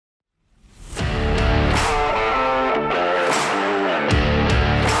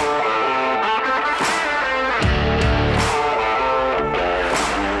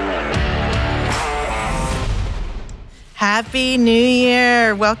Happy New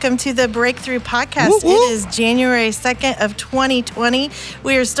Year. Welcome to the Breakthrough Podcast. Woo, woo. It is January 2nd of 2020.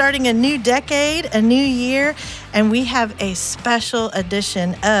 We are starting a new decade, a new year, and we have a special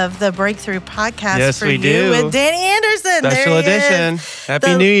edition of the Breakthrough Podcast Yes, for we you do. with Danny Anderson. Special There he edition. is.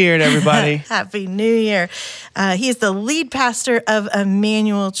 Happy New Year to everybody. Happy New Year. He is the lead pastor of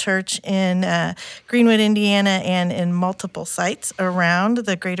Emmanuel Church in Greenwood, Indiana, and in multiple sites around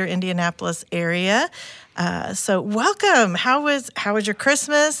the greater Indianapolis area. So welcome. How was your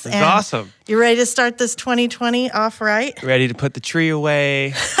Christmas? It's awesome. You ready to start this 2020 off right? Ready to put the tree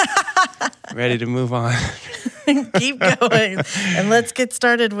away. Ready to move on. Keep going. And let's get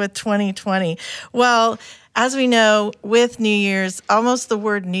started with 2020. Well, as we know, with New Year's, almost the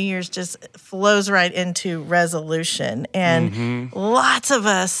word New Year's just flows right into resolution. And lots of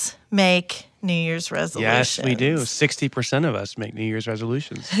us make New Year's resolutions. Yes, we do. 60% of us make New Year's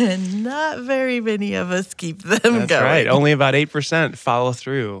resolutions. And not very many of us keep them That's going. right. Only about 8% follow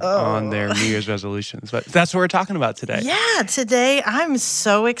through on their New Year's resolutions. But that's what we're talking about today. Yeah, today I'm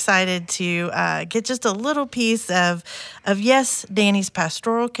so excited to get just a little piece of yes, Danny's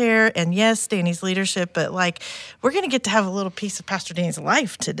pastoral care and yes, Danny's leadership, but like we're going to get to have a little piece of Pastor Danny's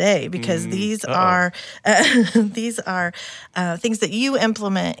life today because these are things that you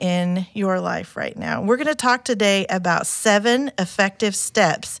implement in your life right now. We're going to talk today about 7 effective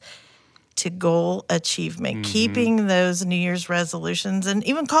steps to goal achievement, keeping those New Year's resolutions and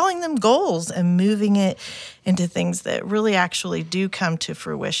even calling them goals and moving it into things that really actually do come to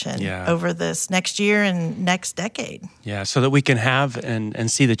fruition over this next year and next decade. Yeah, so that we can have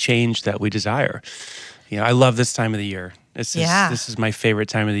and see the change that we desire. You know, I love this time of the year. This is my favorite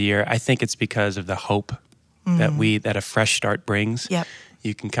time of the year. I think it's because of the hope that a fresh start brings. Yep.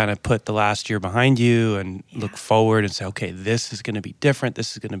 You can kind of put the last year behind you and look forward and say, okay, this is going to be different.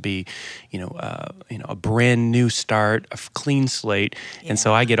 This is going to be, a brand new start, a clean slate. And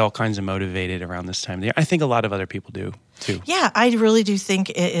so I get all kinds of motivated around this time of the year. I think a lot of other people do too. Yeah, I really do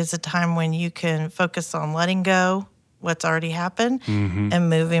think it is a time when you can focus on letting go what's already happened and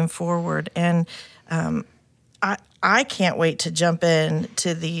moving forward. And I can't wait to jump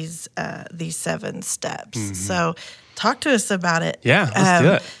into these 7 steps. So talk to us about it. Yeah, let's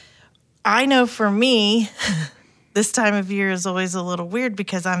do it. I know for me, this time of year is always a little weird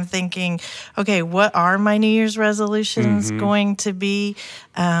because I'm thinking, okay, what are my New Year's resolutions going to be?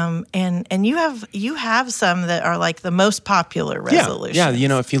 And you have some that are like the most popular resolutions.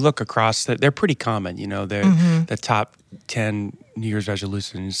 Yeah, if you look across, they're pretty common. They're the top 10 New Year's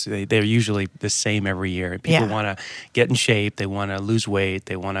resolutions. They're usually the same every year. People want to get in shape. They want to lose weight.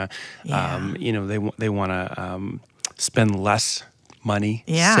 They want to, they want to spend less money,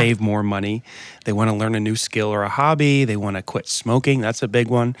 save more money. They want to learn a new skill or a hobby. They want to quit smoking. That's a big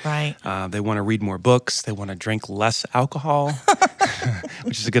one. Right. They want to read more books. They want to drink less alcohol,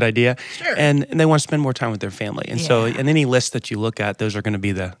 which is a good idea. Sure. And they want to spend more time with their family. And so in any list that you look at, those are going to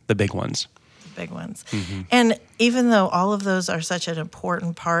be the big ones. Big ones. And even though all of those are such an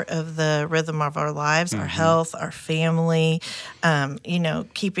important part of the rhythm of our lives, our health, our family,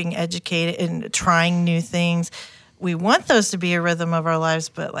 keeping educated and trying new things, we want those to be a rhythm of our lives.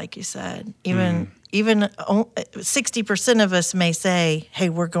 But like you said, even 60% of us may say, hey,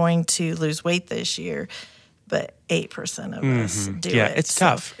 we're going to lose weight this year. But 8% of us do it. Yeah, it's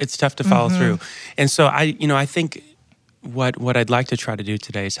tough. It's tough to follow through. And so I think what I'd like to try to do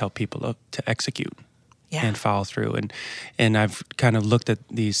today is help people to execute and follow through. And I've kind of looked at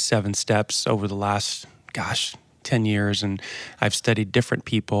these 7 steps over the last, 10 years, and I've studied different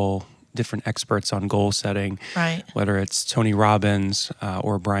people, different experts on goal setting, right? Whether it's Tony Robbins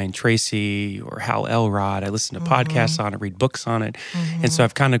or Brian Tracy or Hal Elrod. I listen to podcasts on it, read books on it. And so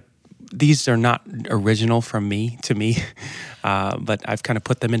I've kind of, these are not original to me, but I've kind of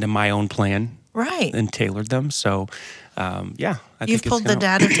put them into my own plan. Right. And tailored them. So, I think you've pulled the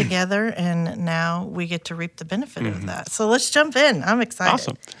data together, and now we get to reap the benefit of that. So let's jump in. I'm excited.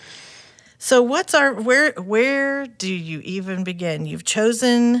 Awesome. So where do you even begin? You've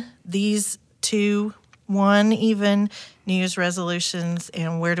chosen these 1 even New Year's resolutions,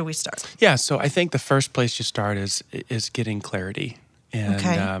 and where do we start? Yeah. So I think the first place you start is getting clarity,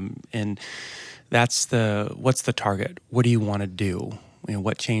 and and that's what's the target? What do you want to do?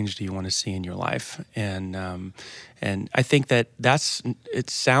 What change do you want to see in your life? And I think it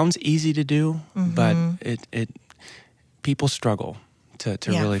sounds easy to do, but people struggle to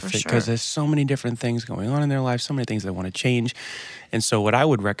really fit because there's so many different things going on in their life, so many things they want to change. And so what I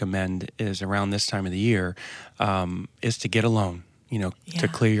would recommend is around this time of the year is to get alone, to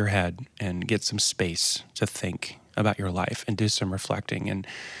clear your head and get some space to think about your life and do some reflecting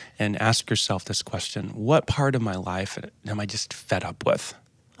and ask yourself this question: what part of my life am I just fed up with?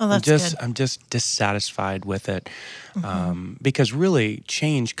 Oh, that's good. I'm just dissatisfied with it, because really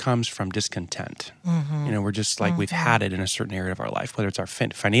change comes from discontent. We're just like we've had it in a certain area of our life, whether it's our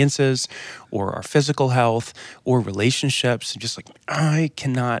finances or our physical health or relationships. Just like, I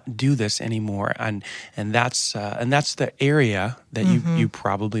cannot do this anymore, and that's the area that you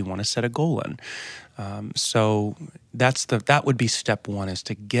probably want to set a goal in. So that would be step one, is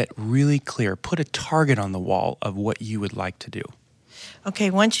to get really clear, put a target on the wall of what you would like to do. Okay,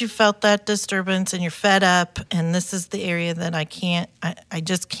 once you felt that disturbance and you're fed up, and this is the area that I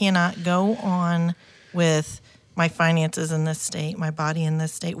just cannot go on with my finances in this state, my body in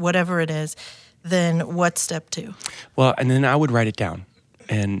this state, whatever it is, then what's step two? Well, and then I would write it down.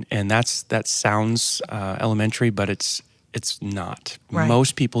 And that sounds elementary, but it's not. Right.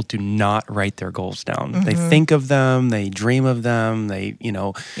 Most people do not write their goals down. They think of them, they dream of them,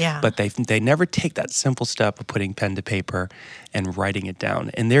 but they never take that simple step of putting pen to paper and writing it down.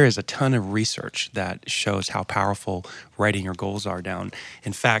 And there is a ton of research that shows how powerful writing your goals are down.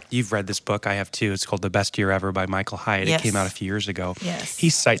 In fact, you've read this book, I have too. It's called The Best Year Ever by Michael Hyatt. Yes. It came out a few years ago. Yes. He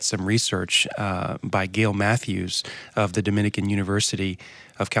cites some research by Gail Matthews of the Dominican University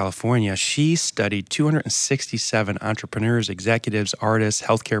of California. She studied 267 entrepreneurs, executives, artists,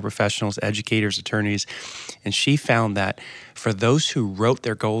 healthcare professionals, educators, attorneys, and she found that for those who wrote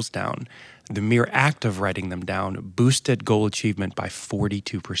their goals down, the mere act of writing them down boosted goal achievement by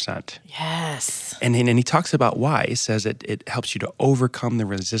 42%. Yes. And he talks about why. He says it helps you to overcome the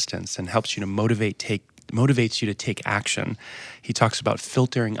resistance and helps you to motivates you to take action. He talks about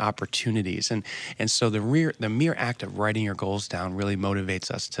filtering opportunities. And so the mere act of writing your goals down really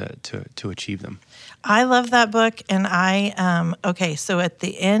motivates us to achieve them. I love that book. And so at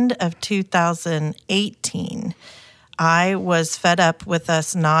the end of 2018, I was fed up with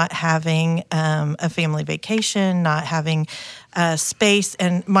us not having a family vacation, not having space.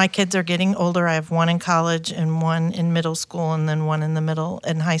 And my kids are getting older. I have one in college and one in middle school and then one in the middle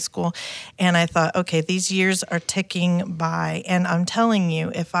in high school. And I thought, okay, these years are ticking by. And I'm telling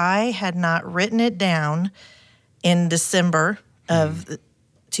you, if I had not written it down in December of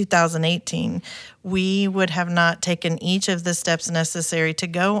 2018, we would have not taken each of the steps necessary to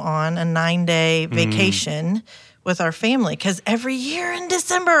go on a 9-day vacation with our family. Because every year in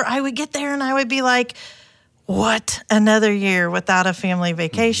December, I would get there and I would be like, what? Another year without a family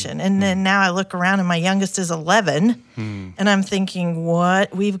vacation. And then now I look around and my youngest is 11 and I'm thinking,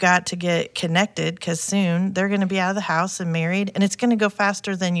 what? We've got to get connected because soon they're going to be out of the house and married and it's going to go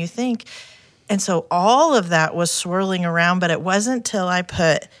faster than you think. And so all of that was swirling around, but it wasn't till I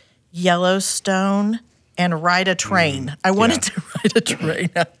put Yellowstone and ride a train. I wanted to ride a train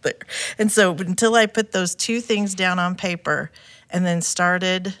out there. And so until I put those two things down on paper and then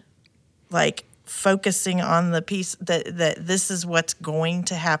started like focusing on the piece that this is what's going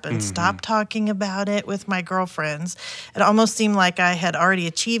to happen. Stop talking about it with my girlfriends. It almost seemed like I had already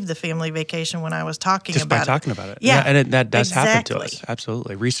achieved the family vacation when I was talking about it. Just by talking about it. Yeah, and that does happen to us.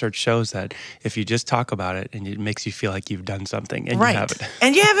 Absolutely. Research shows that if you just talk about it, and it makes you feel like you've done something, and you haven't.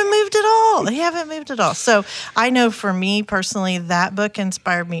 And you haven't moved at all. You haven't moved at all. So I know for me personally, that book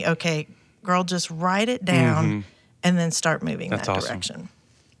inspired me. Okay, girl, just write it down and then start moving that direction.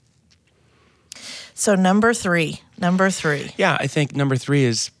 So number three. Yeah, I think number 3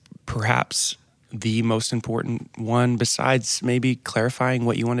 is perhaps the most important one, besides maybe clarifying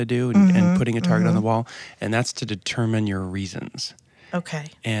what you want to do and putting a target on the wall, and that's to determine your reasons. Okay.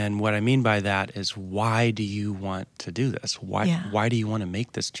 And what I mean by that is, why do you want to do this? Why do you want to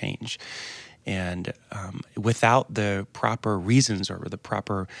make this change? And without the proper reasons or the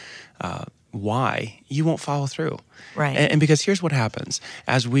proper why, you won't follow through. Right. And because here's what happens.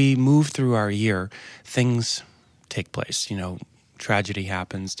 As we move through our year, things take place. Tragedy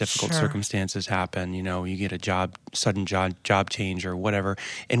happens, difficult circumstances happen, you get a sudden job change or whatever,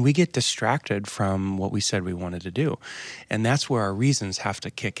 and we get distracted from what we said we wanted to do. And that's where our reasons have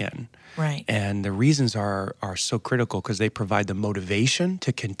to kick in. Right. And the reasons are so critical because they provide the motivation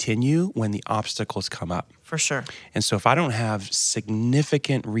to continue when the obstacles come up. For sure. And so if I don't have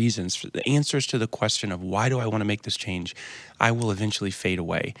significant reasons, for the answers to the question of why do I want to make this change, I will eventually fade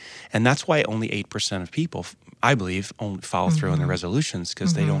away. And that's why only 8% of people, I believe, only follow through on their resolutions,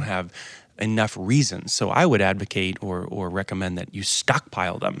 because they don't have enough reasons. So I would advocate or recommend that you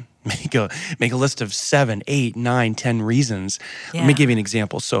stockpile them. Make a list of 7, 8, 9, 10 reasons. Let me give you an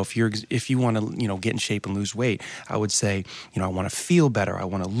example. So if you want to get in shape and lose weight, I would say, I want to feel better. I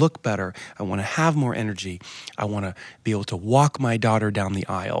want to look better. I want to have more energy. I want to be able to walk my daughter down the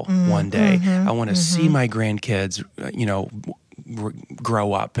aisle one day. I want to see my grandkids,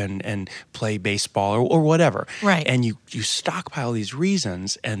 grow up and play baseball or whatever. Right. And you stockpile these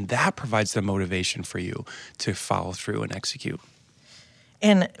reasons, and that provides the motivation for you to follow through and execute.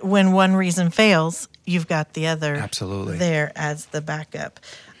 And when one reason fails, you've got the other absolutely there as the backup.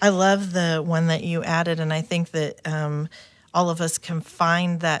 I love the one that you added, and I think that all of us can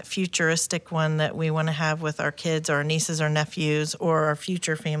find that futuristic one that we want to have with our kids, or our nieces or nephews, or our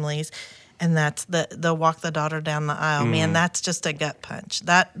future families. And that's the walk the daughter down the aisle. Man, that's just a gut punch.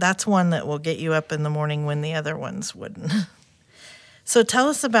 That's one that will get you up in the morning when the other ones wouldn't. So tell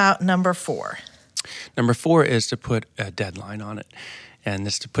us about number 4. Number 4 is to put a deadline on it. And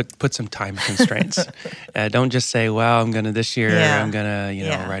is to put some time constraints. Don't just say, well, I'm going to this year, I'm going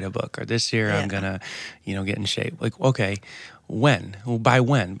to, write a book, or this year I'm going to, get in shape. Like, okay, when? Well, by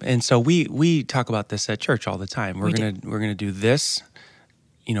when? And so we talk about this at church all the time. We're going to do this,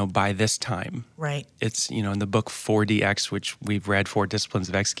 by this time. Right. It's, in the book 4DX, which we've read, 4 Disciplines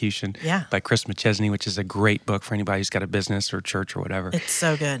of Execution, by Chris McChesney, which is a great book for anybody who's got a business or church or whatever. It's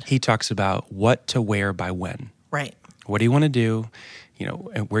so good. He talks about what to wear by when. Right. What do you want to do?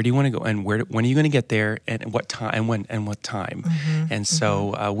 And where do you want to go, and when are you going to get there, and what time, and what time? And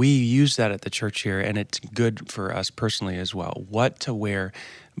so we use that at the church here, and it's good for us personally as well. What to wear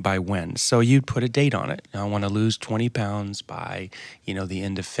by when? So you'd put a date on it. I want to lose 20 pounds by the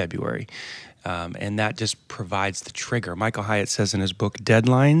end of February, and that just provides the trigger. Michael Hyatt says in his book,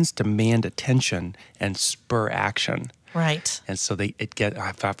 deadlines demand attention and spur action. Right. And so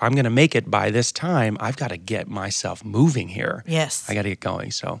if I'm going to make it by this time, I've got to get myself moving here. Yes. I got to get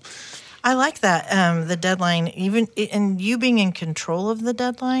going. So I like that. The deadline, even, and you being in control of the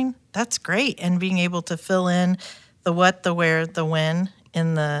deadline, that's great. And being able to fill in the what, the where, the when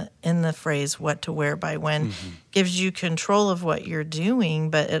in the phrase what to wear by when gives you control of what you're doing,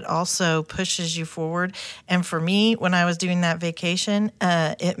 but it also pushes you forward. And for me, when I was doing that vacation,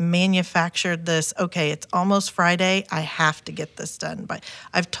 it manufactured this, okay, it's almost Friday, I have to get this done. But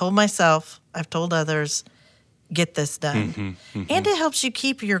I've told myself, I've told others, get this done. And it helps you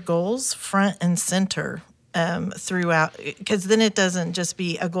keep your goals front and center throughout, because then it doesn't just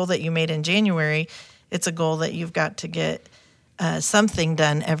be a goal that you made in January, it's a goal that you've got to get something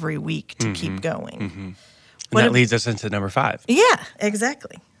done every week to keep going. And that leads us into number 5. Yeah,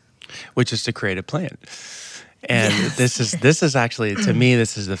 exactly. Which is to create a plan. And this is actually, to me,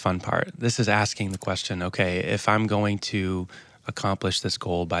 this is the fun part. This is asking the question, okay, if I'm going to accomplish this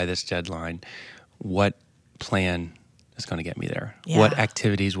goal by this deadline, what plan is going to get me there? Yeah. What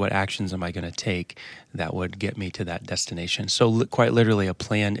activities, what actions am I going to take that would get me to that destination? So quite literally, a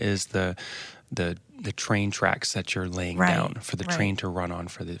plan is the train tracks that you're laying down for the train to run on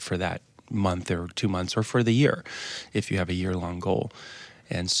for that month or 2 months or for the year, if you have a year-long goal.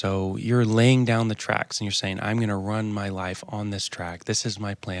 And so you're laying down the tracks and you're saying, I'm going to run my life on this track. This is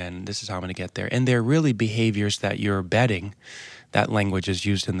my plan. This is how I'm going to get there. And they're really behaviors that you're betting. That language is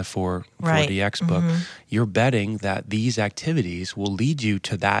used in the 4DX book. You're betting that these activities will lead you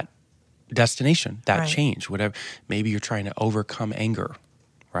to that destination, that change, whatever. Maybe you're trying to overcome anger,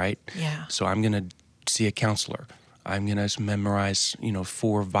 right? Yeah. So I'm going to see a counselor. I'm going to memorize,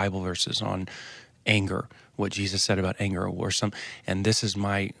 4 Bible verses on anger, what Jesus said about anger, and this is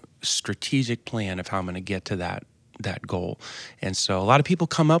my strategic plan of how I'm going to get to that goal. And so a lot of people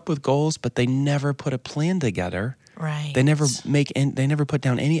come up with goals, but they never put a plan together. Right. They never put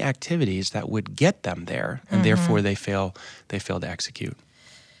down any activities that would get them there, and therefore they fail to execute.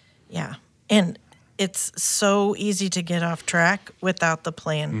 Yeah. And it's so easy to get off track without the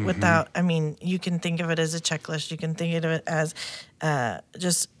plan, you can think of it as a checklist. You can think of it as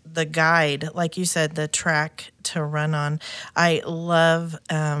just the guide, like you said, the track to run on. I love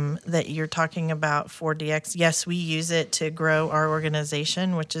that you're talking about 4DX. Yes, we use it to grow our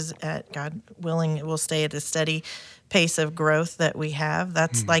organization, which is, at God willing, it will stay at a steady pace of growth that we have.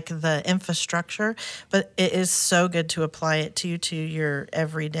 That's like the infrastructure, but it is so good to apply it to your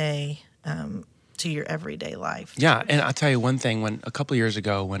everyday life. Yeah, and I'll tell you one thing. When a couple of years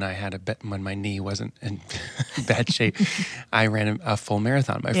ago, when my knee wasn't in bad shape, I ran a full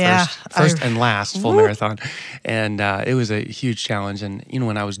marathon, my first and last full marathon, and it was a huge challenge. And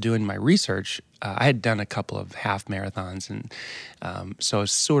when I was doing my research, I had done a couple of half marathons, and so I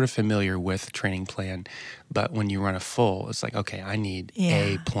was sort of familiar with training plan. But when you run a full, it's like, okay, I need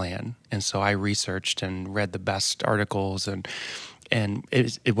a plan. And so I researched and read the best articles, and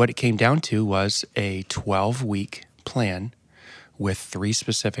what it came down to was a 12-week plan with 3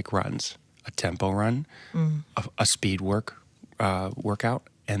 specific runs: a tempo run, a speed workout,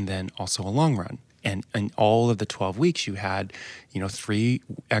 and then also a long run. And in all of the 12 weeks, you had, 3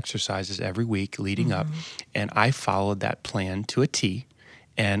 exercises every week leading up. And I followed that plan to a T,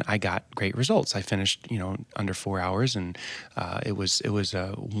 and I got great results. I finished, under 4 hours, and it was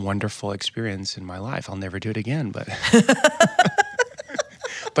a wonderful experience in my life. I'll never do it again, but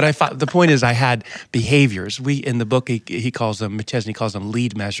but the point is, I had behaviors. In the book, McChesney calls them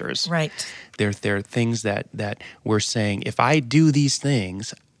lead measures. Right. They're things that we're saying, if I do these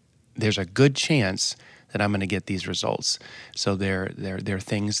things, there's a good chance that I'm going to get these results. So they're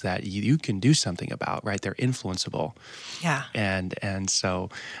things that you can do something about, right? They're influenceable. Yeah. And so,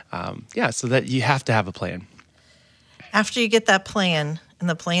 so that you have to have a plan. After you get that plan and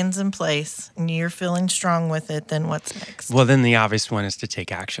the plan's in place and you're feeling strong with it, then what's next? Well, then the obvious one is to take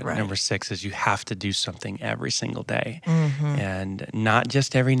action. Right. Number 6 is you have to do something every single day. And not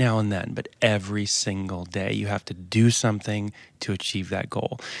just every now and then, but every single day. You have to do something to achieve that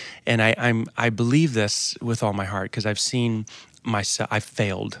goal. And I believe this with all my heart, because I've seen myself, I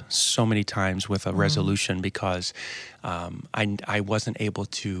failed so many times with a resolution because I wasn't able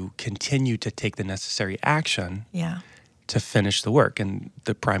to continue to take the necessary action to finish the work. And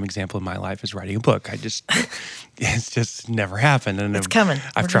the prime example in my life is writing a book. It's just never happened. And it's coming.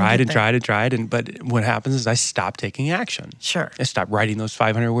 I've tried and tried. But what happens is I stop taking action. Sure. I stop writing those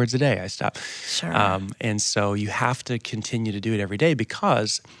 500 words a day. I stop. Sure. And so you have to continue to do it every day,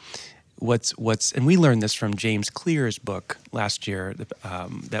 because and we learned this from James Clear's book last year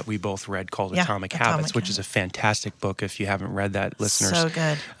that we both read, called Atomic Habits, which is a fantastic book. If you haven't read that, listeners, so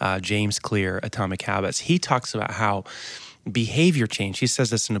good. James Clear, Atomic Habits. He talks about how behavior change, he says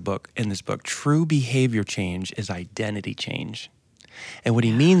this in this book, true behavior change is identity change. And what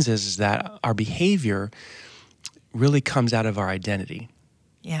he means is that our behavior really comes out of our identity.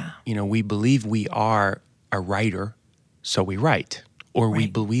 Yeah. We believe we are a writer, so we write. Or we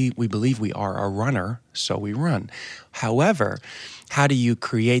believe we are a runner, so we run. However, how do you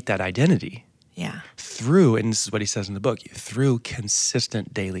create that identity? Yeah. Through, and this is what he says in the book, through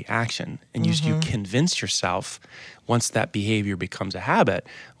consistent daily action. And you convince yourself, once that behavior becomes a habit,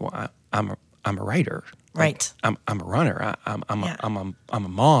 well, I'm a writer. Right. I'm a runner. I'm a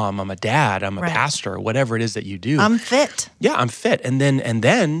mom. I'm a dad. I'm a pastor. Whatever it is that you do. I'm fit. Yeah, I'm fit. And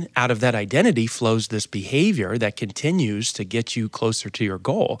then out of that identity flows this behavior that continues to get you closer to your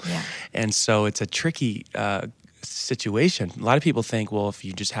goal. Yeah. And so it's a tricky situation. A lot of people think, well, if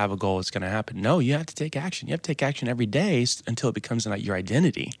you just have a goal, it's going to happen. No, you have to take action. You have to take action every day until it becomes your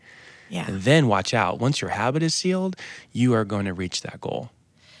identity. Yeah. And then watch out. Once your habit is sealed, you are going to reach that goal.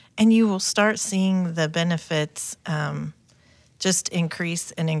 And you will start seeing the benefits just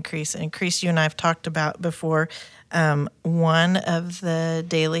increase and increase and increase. You and I have talked about before, one of the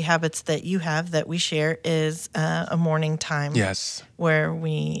daily habits that you have that we share is a morning time. Yes. Where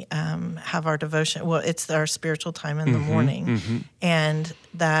we have our devotion. Well, it's our spiritual time in the morning. And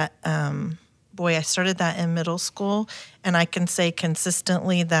that, I started that in middle school. And I can say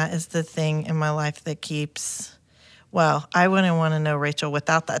consistently that is the thing in my life that keeps... Well, I wouldn't want to know Rachel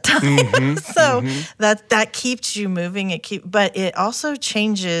without that time. That keeps you moving. But it also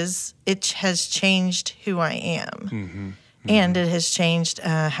changes. It has changed who I am, and it has changed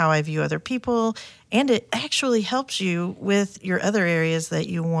how I view other people. And it actually helps you with your other areas that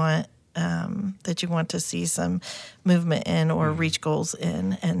you want to see some movement in or reach goals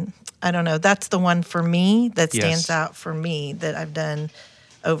in. And I don't know. That's the one for me that stands out for me that I've done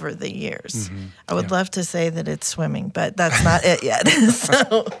over the years. I would love to say that it's swimming, but that's not it yet.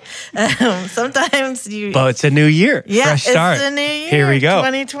 So sometimes Well, it's a new year. Yeah, fresh start. It's a new year. Here we go.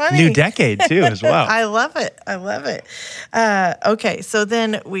 2020. New decade too, as well. I love it. Okay, so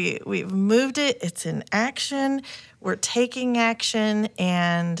then we've moved it. It's in action. We're taking action,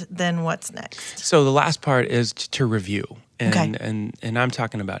 and then what's next? So the last part is to review, and Okay. and I'm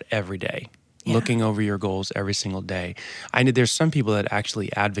talking about every day. Looking over your goals every single day. I know there's some people that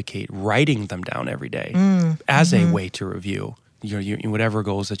actually advocate writing them down every day as a way to review your whatever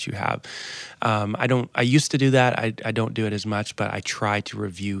goals that you have. I used to do that. I don't do it as much, but I try to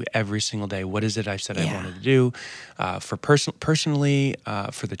review every single day. What is it I said I wanted to do for personally,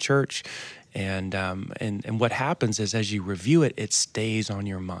 for the church? And what happens is, as you review it, it stays on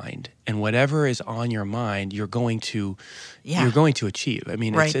your mind, and whatever is on your mind, you're going to achieve. I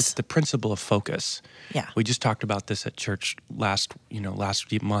mean, it's the principle of focus. Yeah. We just talked about this at church last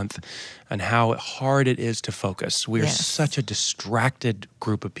month, and how hard it is to focus. We are such a distracted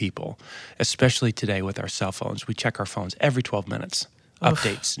group of people, especially today with our cell phones. We check our phones every 12 minutes.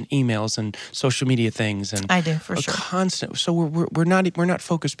 Updates and emails and social media things, and I do for sure. Constant. So we're not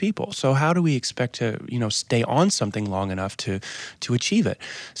focused people. So how do we expect to stay on something long enough to achieve it?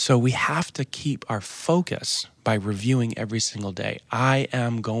 So we have to keep our focus by reviewing every single day. I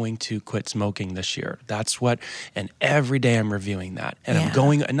am going to quit smoking this year. And every day I'm reviewing that, and I'm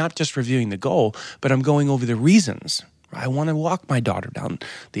going, not just reviewing the goal, but I'm going over the reasons. I want to walk my daughter down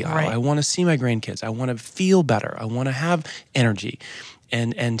the aisle. I want to see my grandkids. I want to feel better. I want to have energy.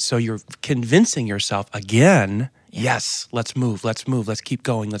 And so you're convincing yourself again, yes, let's move, let's keep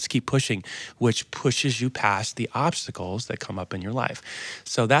going, let's keep pushing, which pushes you past the obstacles that come up in your life.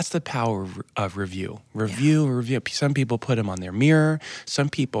 So that's the power of review. Review. Some people put them on their mirror. Some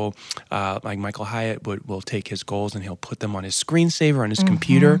people, like Michael Hyatt, will take his goals and he'll put them on his screensaver on his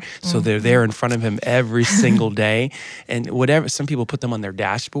computer, so they're there in front of him every single day. And some people put them on their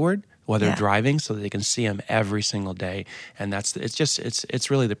dashboard while they're driving, so that they can see them every single day. And it's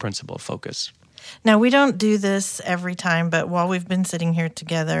really the principle of focus. Now, we don't do this every time, but while we've been sitting here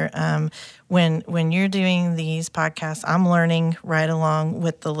together, when you're doing these podcasts, I'm learning right along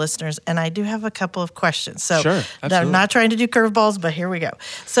with the listeners, and I do have a couple of questions. So sure, I'm not trying to do curveballs, but here we go.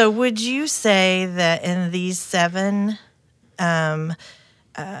 So would you say that in these 7,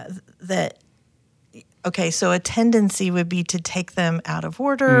 so a tendency would be to take them out of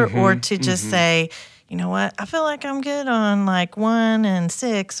order, or to just say, you know what, I feel like I'm good on like 1 and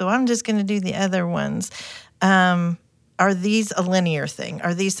 6, so I'm just going to do the other ones. Are these a linear thing?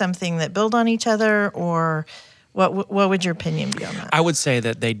 Are these something that build on each other, or what would your opinion be on that? I would say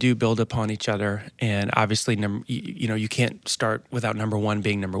that they do build upon each other, and obviously, you can't start without number 1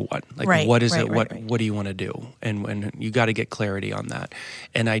 being number 1. Like, what is it? What do you want to do? And you got to get clarity on that.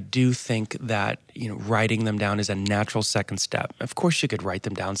 And I do think that writing them down is a natural second step. Of course, you could write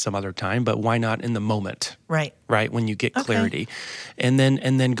them down some other time, but why not in the moment? Right. When you get clarity, and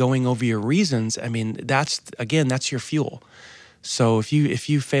then going over your reasons. I mean, that's your fuel. So if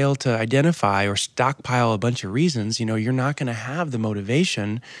you fail to identify or stockpile a bunch of reasons, you're not going to have the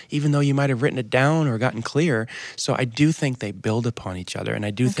motivation, even though you might have written it down or gotten clear. So I do think they build upon each other, and I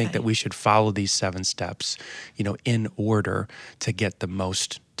do think that we should follow these 7 steps, in order to get the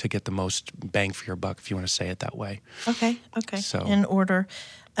most bang for your buck, if you want to say it that way. Okay. So in order.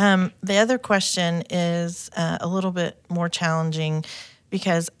 The other question is a little bit more challenging,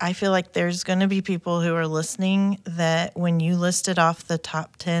 because I feel like there's going to be people who are listening that when you listed off the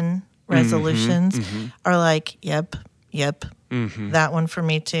top 10 resolutions are like, yep, that one for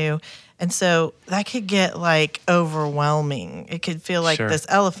me too. And so that could get like overwhelming. It could feel like this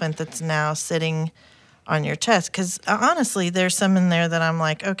elephant that's now sitting on your chest. Because honestly, there's some in there that I'm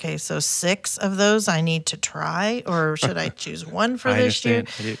like, okay, so 6 of those I need to try, or should I choose 1 for this year?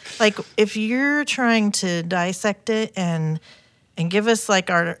 Like, if you're trying to dissect it and give us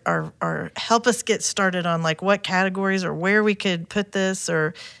like our help us get started on like what categories or where we could put this,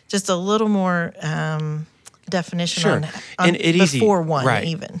 or just a little more definition on and it before easy, 1 right.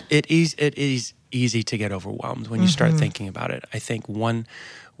 even. It is easy to get overwhelmed when you start thinking about it. I think one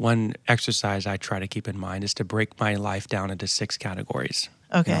exercise I try to keep in mind is to break my life down into 6 categories.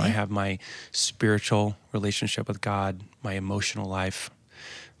 Okay. I have my spiritual relationship with God, my emotional life,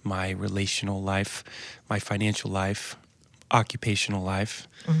 my relational life, my financial life, occupational life,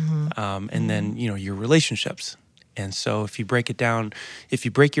 and then your relationships. And so if you break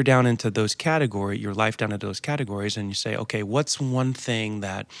your down into those categories, your life down into those categories, and you say, okay, what's one thing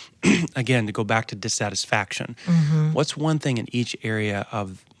that, again, to go back to dissatisfaction, what's one thing in each area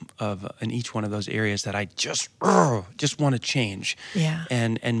in each one of those areas that I just want to change? Yeah.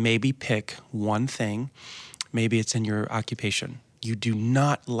 And maybe pick one thing. Maybe it's in your occupation. You do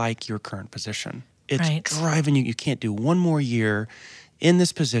not like your current position. It's driving you. You can't do one more year in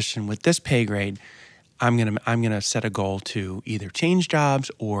this position with this pay grade. I'm gonna set a goal to either change jobs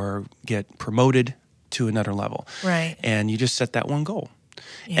or get promoted to another level. Right. And you just set that one goal.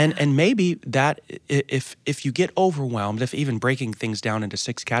 Yeah. And maybe that if you get overwhelmed, if even breaking things down into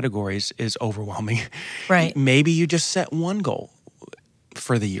 6 categories is overwhelming, right. Maybe you just set one goal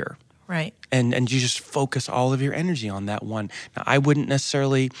for the year. Right. And you just focus all of your energy on that one. Now, I wouldn't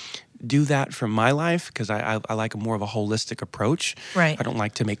necessarily do that for my life because I like more of a holistic approach. Right. I don't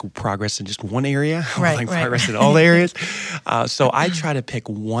like to make progress in just one area. I Right, like right, progress in all areas. So I try to pick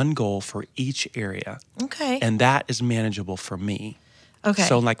one goal for each area. Okay. And that is manageable for me. Okay.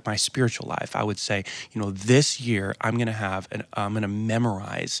 So like my spiritual life, I would say, this year I'm going to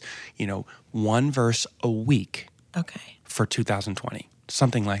memorize, one verse a week. Okay. For 2020,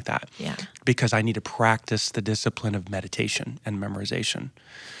 something like that. Yeah. Because I need to practice the discipline of meditation and memorization.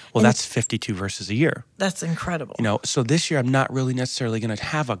 Well, that's 52 verses a year. That's incredible. So this year I'm not really necessarily going to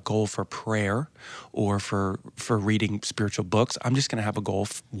have a goal for prayer or for reading spiritual books. I'm just going to have a goal,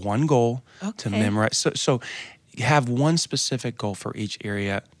 one goal to memorize. So have one specific goal for each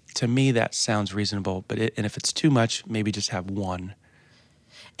area. To me, that sounds reasonable. And if it's too much, maybe just have one.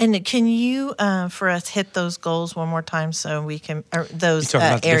 And can you, for us, hit those goals one more time so we can, or those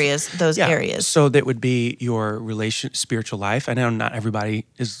areas, areas? So that would be your spiritual life. I know not everybody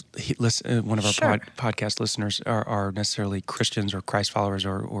is one of our podcast listeners are necessarily Christians or Christ followers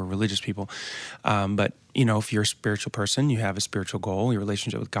or religious people. But, if you're a spiritual person, you have a spiritual goal, your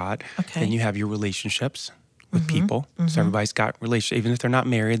relationship with God. Okay. Then you have your relationships with people. So everybody's got relationships. Even if they're not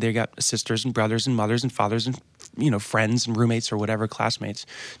married, they got sisters and brothers and mothers and fathers and friends and roommates or whatever, classmates,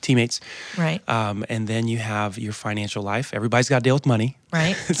 teammates. Right. And then you have your financial life. Everybody's got to deal with money.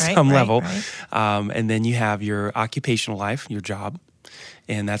 Right. At some level. Right. And then you have your occupational life, your job.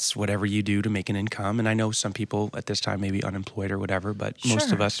 And that's whatever you do to make an income. And I know some people at this time may be unemployed or whatever, but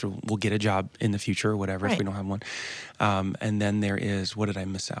most of us will get a job in the future or whatever if we don't have one. And then there is, what did I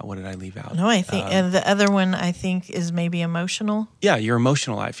miss out? What did I leave out? No, I think, and the other one I think is maybe emotional. Yeah, your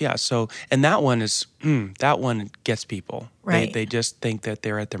emotional life. Yeah. So, and that one is, that one gets people. Right. They just think that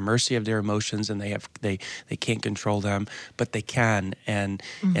they're at the mercy of their emotions and they can't control them, but they can. And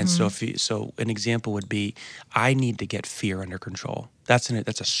so so an example would be, I need to get fear under control. That's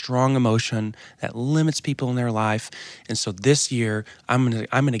a strong emotion that limits people in their life. And so this year, I'm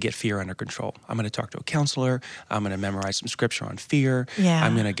gonna get fear under control. I'm gonna talk to a counselor. I'm gonna memorize some scripture on fear. Yeah.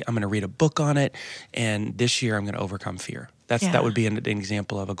 I'm gonna read a book on it. And this year, I'm gonna overcome fear. That would be an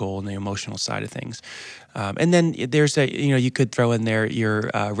example of a goal in the emotional side of things. And then there's you could throw in there your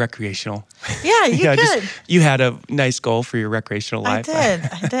recreational. Yeah, you could. You had a nice goal for your recreational life.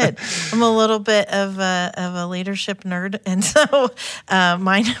 I did. I'm a little bit of a leadership nerd. And so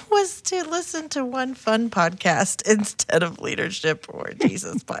mine was to listen to one fun podcast instead of leadership or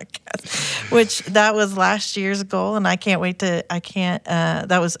Jesus podcast, which that was last year's goal. And I can't wait that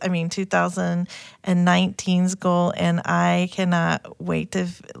was 2019's goal. And I cannot wait to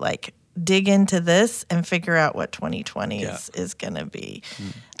dig into this and figure out what 2020 is going to be.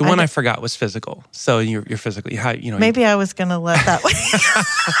 The one I forgot was physical. So you're physically, maybe I was going to let that one.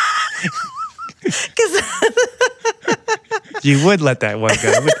 Because you would let that one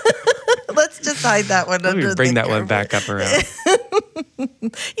go. Let's just hide that one under the bring that one back up around.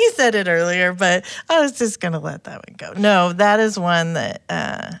 You said it earlier, but I was just going to let that one go. No, that is one that,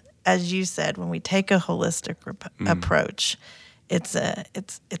 as you said, when we take a holistic approach, it's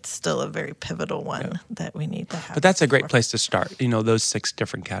still a very pivotal one that we need to have. But that's a great place to start. Those 6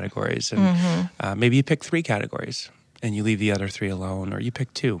 different categories, and maybe you pick 3 categories and you leave the other 3 alone, or you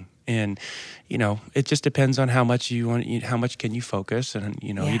pick 2. And it just depends on how much you want. How much can you focus? And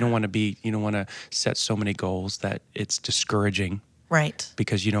you don't want to set so many goals that it's discouraging, right?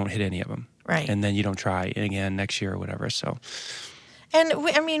 Because you don't hit any of them, right? And then you don't try again next year or whatever. So. And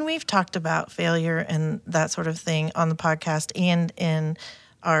we've talked about failure and that sort of thing on the podcast and in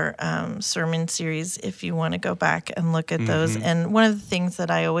our sermon series, if you want to go back and look at those. And one of the things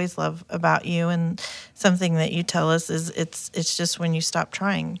that I always love about you and something that you tell us is it's just when you stop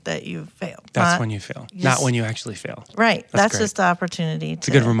trying that you fail. That's when you fail, not when you actually fail. Right. That's just the opportunity. It's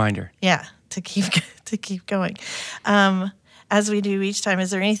a good reminder. Yeah, to keep going. As we do each time,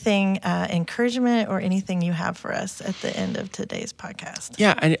 is there anything, encouragement or anything you have for us at the end of today's podcast?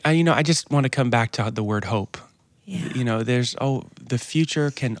 Yeah, I just want to come back to the word hope. Yeah. The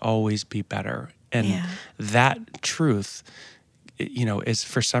future can always be better. And that truth, is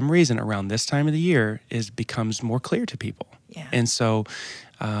for some reason around this time of the year becomes more clear to people. Yeah. And so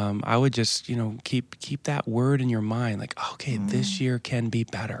I would just, keep that word in your mind, like, okay, this year can be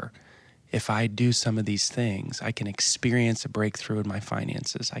better. If I do some of these things, I can experience a breakthrough in my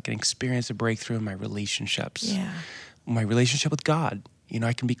finances. I can experience a breakthrough in my relationships. Yeah. My relationship with God.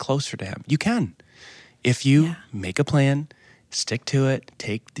 I can be closer to Him. You can. If you make a plan, stick to it,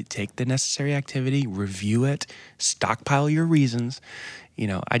 take the necessary activity, review it, stockpile your reasons.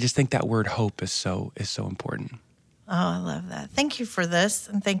 I just think that word hope is so important. I love that. Thank you for this,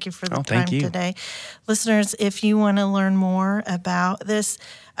 and thank you for the time thank you. today. Listeners, if you want to learn more about this,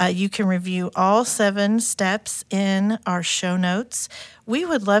 you can review all 7 steps in our show notes. We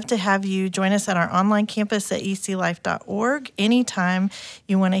would love to have you join us at our online campus at eclife.org. Anytime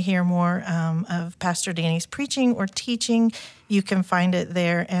you want to hear more of Pastor Danny's preaching or teaching, you can find it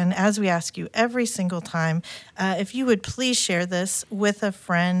there. And as we ask you every single time, if you would please share this with a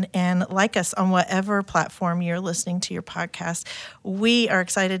friend and like us on whatever platform you're listening to your podcast. We are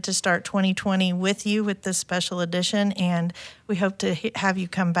excited to start 2020 with you with this special edition, and we hope to have you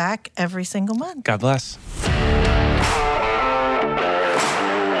come back every single month. God bless.